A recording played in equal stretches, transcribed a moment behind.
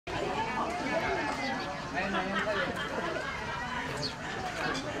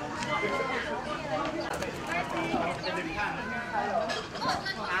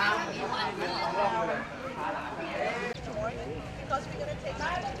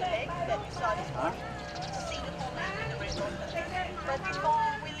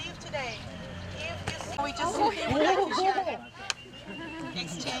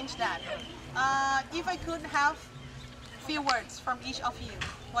have a few words from each of you,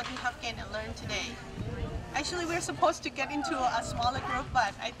 what you have gained and learned today? Actually, we're supposed to get into a smaller group,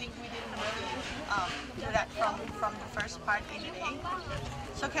 but I think we didn't really do that from the first part in the day.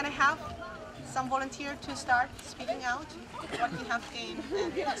 So can I have some volunteer to start speaking out what you have gained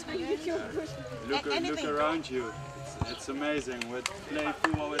and experienced? Look around you. It's amazing. With playing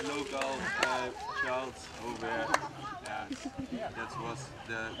football with local child over here. Yeah, that was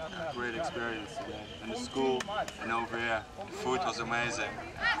the great experience today. In the school and over here. The food was amazing.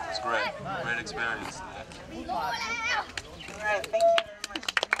 It's great. Great experience today. Alright, thank you very much.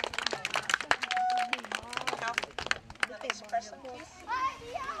 The next person, please.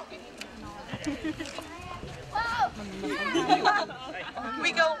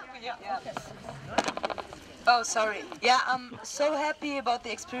 We go. Yeah. Oh, sorry. Yeah, I'm so happy about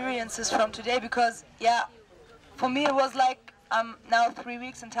the experiences from today because, yeah, for me it was like, I'm now 3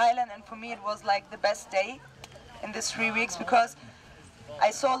 weeks in Thailand, and for me it was like the best day in these 3 weeks because I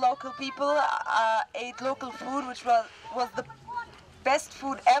saw local people, ate local food, which was the best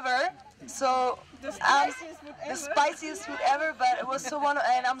food ever. So the spiciest food ever, but it was so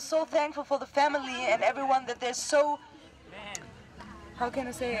wonderful, and I'm so thankful for the family and everyone that they're so, how can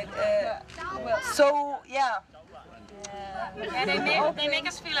I say it? So yeah. Yeah, they make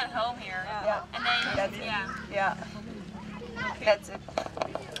us feel at home here. Yeah. And they, yeah. That's it.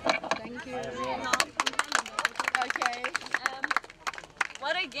 Thank you. Okay.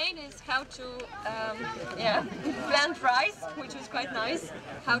 What I gained is how to plant rice, which was quite nice.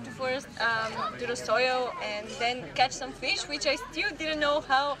 How to first do the soil and then catch some fish, which I still didn't know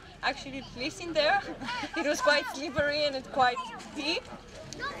how actually it lives in there. It was quite slippery and it's quite deep.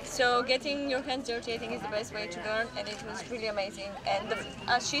 So getting your hands dirty, I think, is the best way to learn, and it was really amazing. And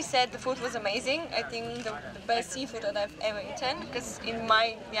as she said, the food was amazing. I think the best seafood that I've ever eaten, because in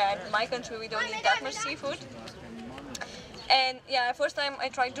my country we don't eat that much seafood. And yeah, first time I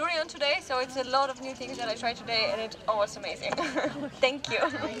tried durian today, so it's a lot of new things that I tried today, and it was amazing. Thank you.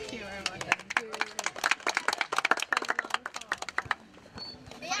 Thank you very much.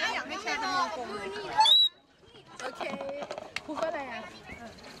 Okay. ครูก็อะไรอ่ะ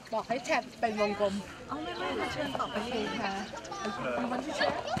บอกให้แชทเป็นวงกลมไม่เชิญตอบโอเคค่ะ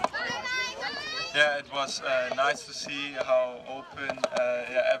Yeah, it was nice to see how open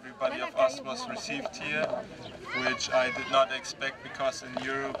everybody of us was received here, which I did not expect because in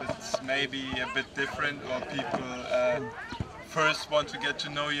Europe it's maybe a bit different, or people first want to get to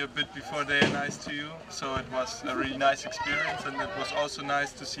know you a bit before they are nice to you. So it was a really nice experience, and it was also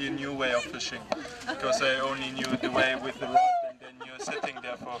nice to see a new way of fishing, because I only knew the way with the rod, and then you're sitting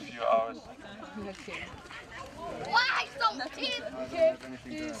there for a few hours. Okay.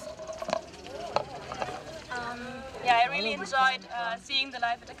 Yeah, I really enjoyed seeing the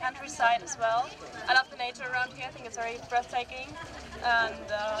life at the countryside as well. I love the nature around here. I think it's very breathtaking. And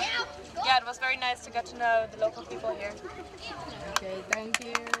yeah, it was very nice to get to know the local people here. Okay, thank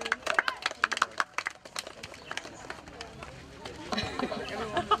you.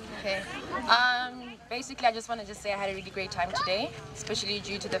 Okay. Basically, I just want to just say I had a really great time today, especially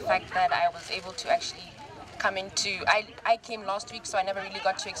due to the fact that I was able to actually come into, I came last week, so I never really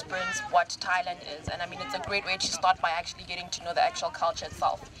got to experience what Thailand is, and I mean it's a great way to start by actually getting to know the actual culture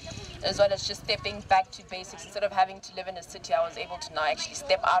itself, as well as just stepping back to basics. Instead of having to live in a city, I was able to now actually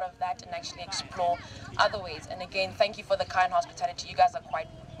step out of that and actually explore other ways. And again, thank you for the kind hospitality. You guys are quite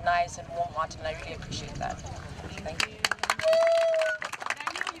nice and warm-hearted, and I really appreciate that. Thank you.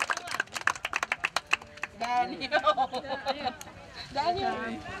 Daniel.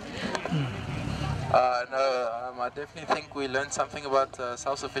 I definitely think we learned something about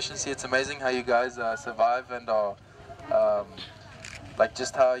self-sufficiency. It's amazing how you guys survive and are like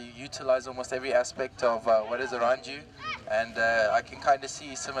just how you utilize almost every aspect of what is around you. And I can kind of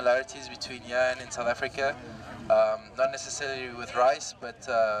see similarities between here and in South Africa. Not necessarily with rice, but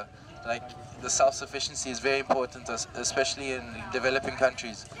like the self-sufficiency is very important, especially in developing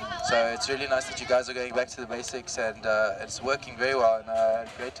countries. So it's really nice that you guys are going back to the basics, and it's working very well, and I had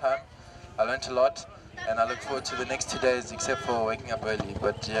a great time. I learned a lot, and I look forward to the next 2 days, except for waking up early,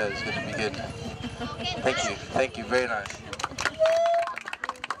 but yeah, it's going to be good. Thank you, very nice.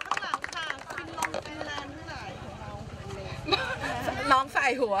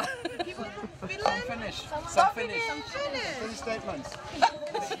 Some finish statements.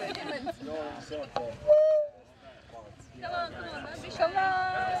 Come on.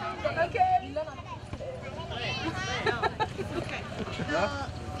 Okay.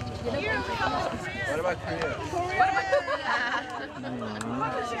 What about Korea?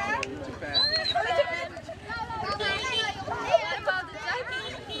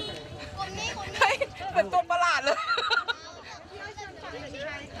 เป็นตัวประหลาดเลย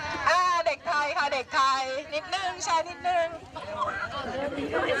เด็กไทยค่ะเด็กไทยนิดนึงแชร์นิดนึง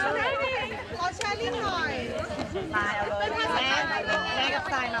ขอแชร์นิดหน่อยตายเอาเลยแม่กับ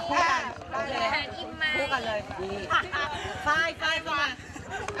ทรายมาคู่กันคู่กันเลยฝ้ายมา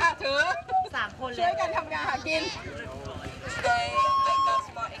ถือ3 คนเลยช่วยกันทำงานหากิน Today I got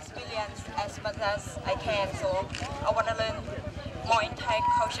more experience as much as I can, so I want to learn more in Thai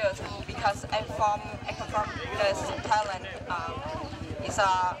culture too because I come from Thailand. It's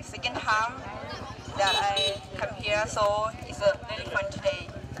a second time that I come here, so it's really fun today.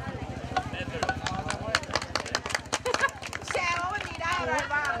 แชร์ว่าวันนี้ได้อะไร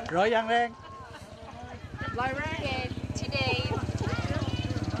บ้างร้อยยังแรง Okay, today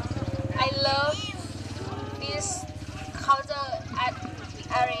I love this culture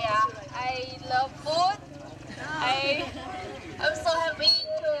area. I love food. I'm so happy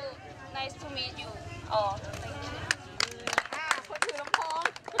to nice to meet you all. Thank you. คนถือลำโพง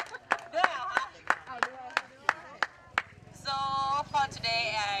ด้วยเหรอคะเอาด้วย So for today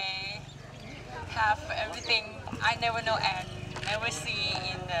I have everything I never know and never see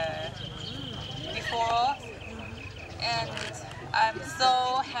in the before, and I'm so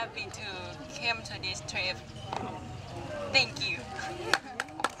happy to come to this trip. Thank you.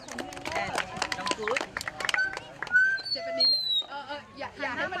 And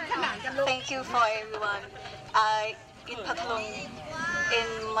Thank you for everyone. In Pathlong, in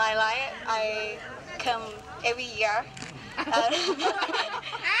my life, I come every year.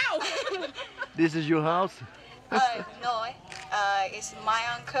 This is your house. No, it's my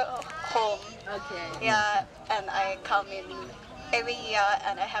uncle home. Okay. Yeah, and I come in every year,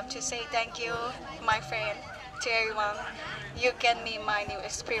 and I have to say thank you, my friend, to everyone. You get me my new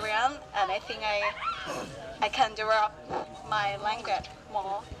experience, and I think I can develop my language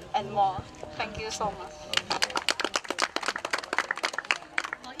more and more. Thank you so much.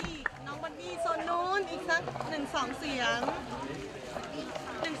 ขออีกน้องบันนี่โซนนู้นอีกสัก1-2 เสียง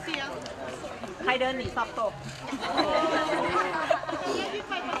1 เสียงใครเดินหนีสอบตกพี่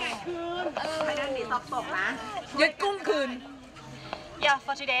ไปประกาศคืนใครเดินหนีสอบตกนะยึดกุ้งคืน Yeah,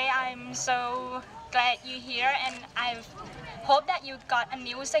 for today I'm so glad you're here and I hope that you got a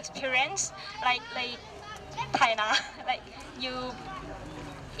new experience like Thailand, like you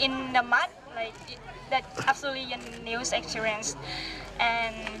in the mud, like that absolutely a new experience.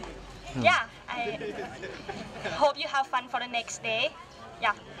 And yeah, I hope you have fun for the next day.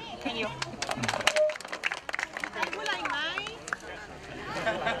 Yeah, thank you. พูดอะไรไหม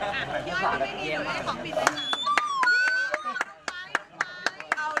พี่อ้อยไม่มีหนูไม่ได้ของปิดเลยค่ะ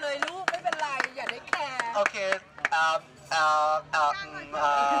เอาเลยลูกไม่เป็นไรอย่าได้แคร์ Okay.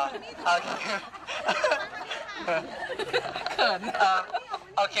 Okay. เขิน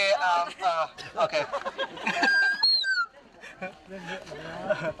Okay. Okay.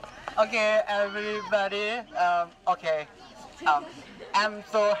 Okay, everybody. Okay. I'm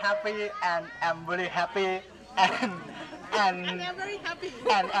so happy and I'm really happy and I'm very happy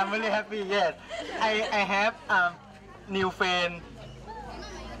and I'm really happy. Yes, I have new friend.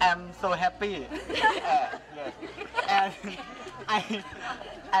 I'm so happy. Yes, and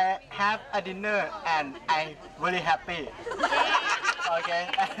I have a dinner and I'm really happy. Okay,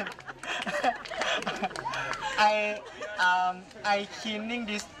 and I cleaning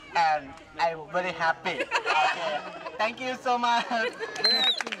this and I'm very happy. Okay, thank you so much.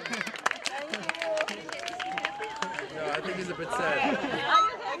 No, I think he's a bit sad.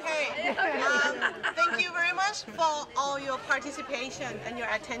 Okay, thank you very much for all your participation and your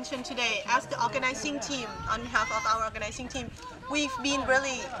attention today. As the organizing team, on behalf of our organizing team, we've been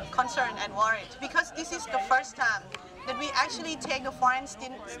really concerned and worried because this is the first time that we actually take the foreign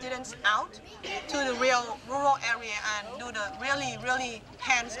students out to the real rural area and do the really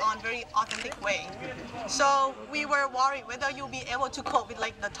hands-on, very authentic way. So we were worried whether you'll be able to cope with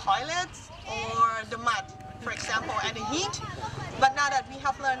like the toilets or the mud, for example, and the heat. But now that we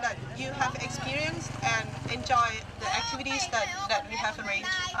have learned that you have experienced and enjoy the activities that we have arranged,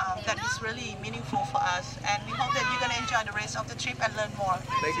 that is really meaningful for us. And we hope that you're going to enjoy the rest of the trip and learn more.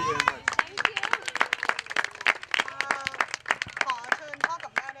 Thank you very much. ขอเชิญพ่อกั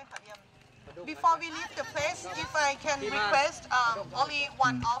บแม่ด้วยค่ะเยี่ยม Before we leave the place, if I can request only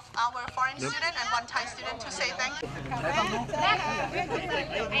one of our foreign student and one Thai student to say thank you.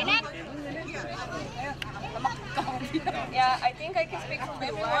 Yeah, I think I can speak for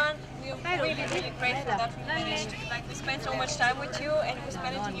everyone. We're really grateful that we managed to we spent so much time with you and we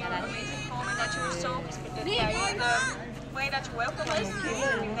spent it in your amazing home and that you were so hospitable. The way that you welcome us,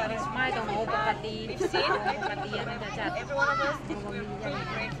 that is we've seen. Every one of us, we're really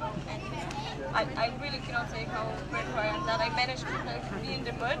grateful. And I really cannot say how grateful I am that I managed to be in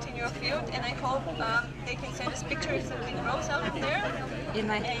the mud in your field, and I hope they can send us pictures of the roads out of there. And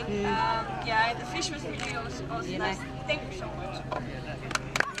yeah, the fish was really also nice. Thank you so much.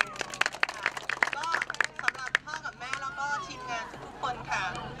 สำหรับพ่อกับแม่แล้วก็ทีมงานทุกคนค่ะ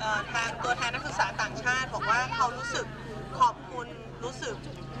ทางตัวแทนนักศึกษาต่างชาติบอกว่าเขารู้สึกขอบคุณรู้สึก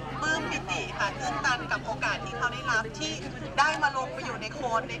ปลื้มปิติค่ะตื้นตันกับโอกาสที่เขาได้รับที่ได้มาลงไปอยู่ในโคล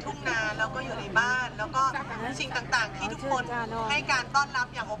นในทุ่งนาแล้วก็อยู่ในบ้านแล้วก็สิ่งต่างๆที่ทุกคนให้การต้อนรับ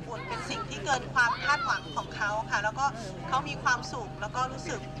อย่างอบอุ่นเป็นสิ่งที่เกินความคาดหวังของเขาค่ะแล้วก็เขามีความสุขแล้วก็รู้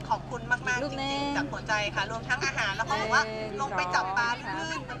สึกขอบคุณมากๆจริงๆจากหัวใจค่ะรวมทั้งอาหารแล้วเขาบอกว่าลงไปจับปลาที่ค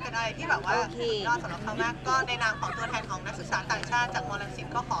ลื่นมันเป็นอะไรที่แบบว่ายอดสำหรับเขามากก็ในนามของตัวแทนของนักศึกษาต่างชาติจากมอลังสิต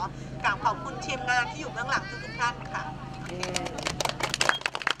ก็ขอกราบขอบคุณทีมงานที่อยู่เบื้องหลังทุกท่านค่ะ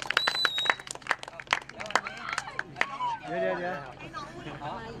เดี๋ยว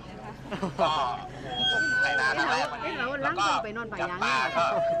ก็ไปน้ำอะไรวันนี้แล้วก็จับปลาก็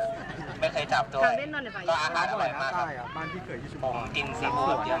ไม่เคยจับด้วยก็อาหารอร่อยมากครับผมกินซี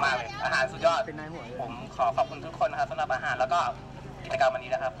ฟู้ดเยอะมากเลยอาหารสุดยอดผมขอขอบคุณทุกคนนะครับสำหรับอาหารแล้วก็กิจกรรมวัน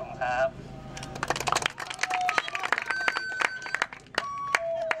นี้นะครับขอบคุณครับ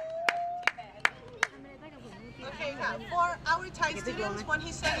Okay, for our Thai students, what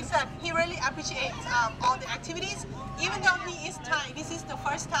he said is that he really appreciates all the activities. Even though he is Thai, this is the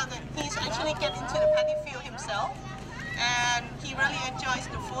first time that he's actually get into the paddy field himself. And he really enjoys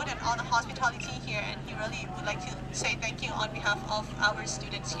the food and all the hospitality here. And he really would like to say thank you on behalf of our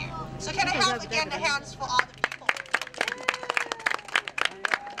students here. So can I have again the hands for all the people?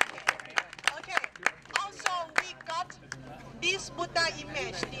 Okay. Also, we got this Buddha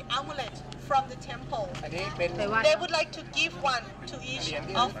image, the amulet from the temple. They would like to give one to each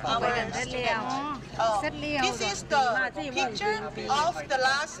of our students. This is the picture of the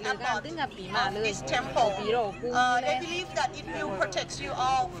last abbot of this temple. They believe that it will protect you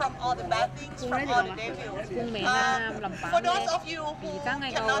all from all the bad things, from all the devils. For those of you who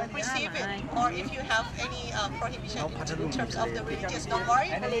cannot receive it, or if you have any prohibition in terms of the religious, don't worry.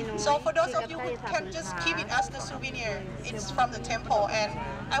 So for those of you who can just keep it as the souvenir, it's from the temple. And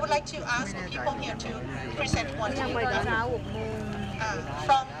I would like to ask the people here to present one to you.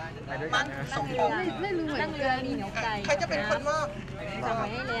 From Man Songpong. ใครจะเป็นคนมอบ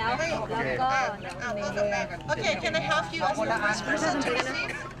Okay, can I have you as the first person to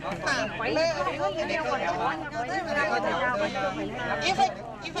receive?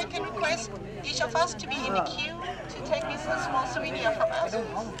 If I can request each of us to be in the queue to take this small souvenir from us.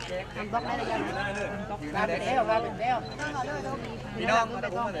 พี่น้องมาได้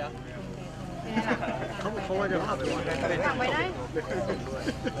เลยเขาว่าจะพาไปวันไหนทำไปได้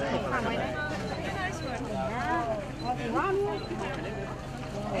ทำไปไ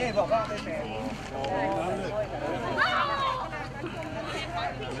ด้บอกว่าไม่แพง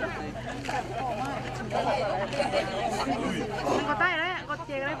ก็ใต้แล้วก็เ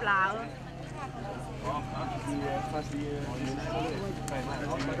จ๊ได้เปล่า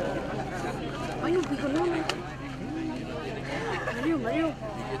ไม่อยู่ปีกันนู่นMario.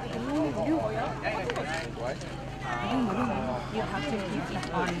 You have to keep it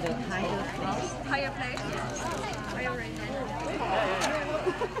on the higher place. Higher place? Higher range.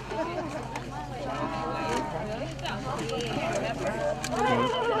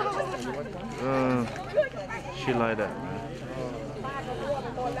 She like that.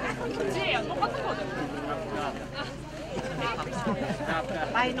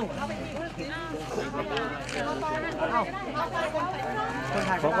 Tay nụ.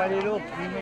 Không phải đi luôn.